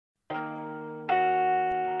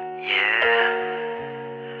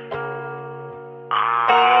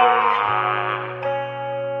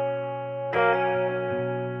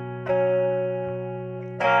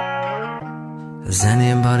Has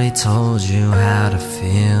anybody told you how to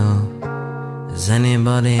feel? Has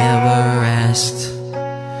anybody ever asked?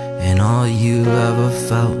 And all you ever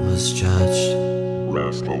felt was judged.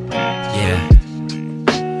 Yeah.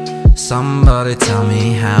 Somebody tell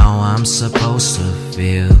me how I'm supposed to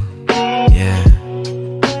feel. Yeah.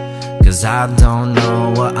 Cause I don't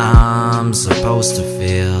know what I'm supposed to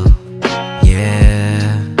feel.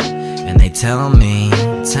 Yeah. And they tell me,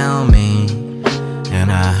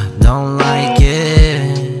 and I don't like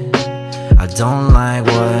it. I don't like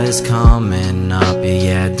what's coming up.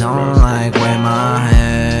 Yeah, I don't like where my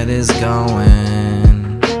head is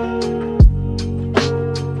going.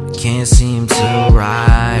 I can't seem to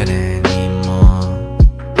ride anymore.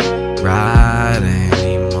 I'm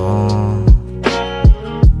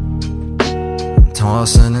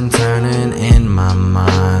tossing and turning in my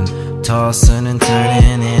mind, tossing and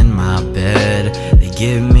turning in my bed. They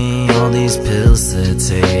give me all these pills to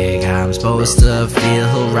take. I'm supposed to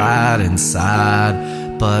feel right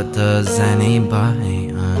inside, but does anybody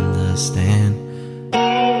understand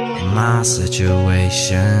my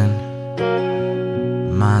situation?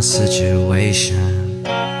 My situation,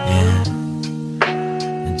 yeah.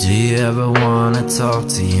 Do you ever wanna talk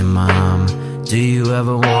to your mom? Do you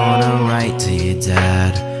ever wanna write to your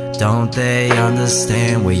dad? Don't they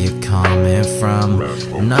understand where you're coming from?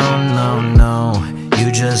 No,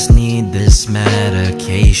 you just need this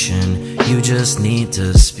medication. You just need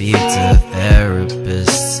to speak to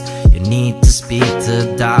therapists. You need to speak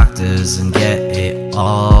to doctors and get it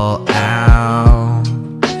all out.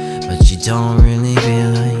 But you don't really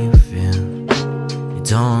feel how you feel. You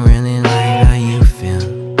don't really like how you feel.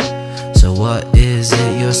 So what is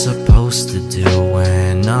it you're supposed to do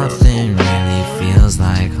when nothing really feels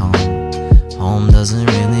like home? Home doesn't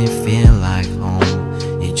really feel like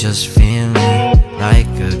home. You're just feeling like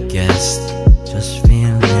a guest. Just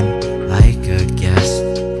feeling like a guest.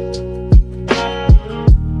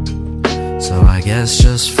 So I guess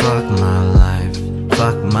just fuck my life,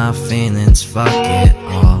 fuck my feelings, fuck it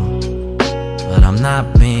all. But I'm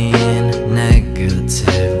not being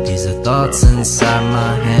negative. These are thoughts inside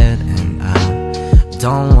my head, and I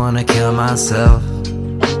don't wanna kill myself.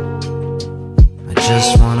 I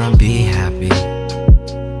just wanna be happy.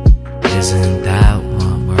 Isn't that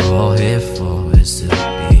what we're all here for? Is to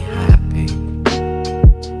be happy.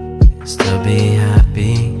 Is to be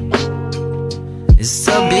happy. Is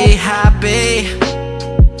to be happy.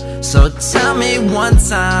 So tell me one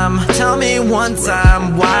time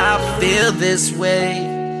why I feel this way.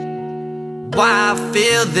 Why I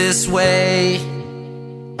feel this way.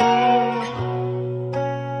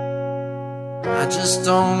 I just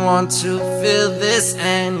don't want to feel this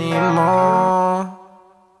anymore.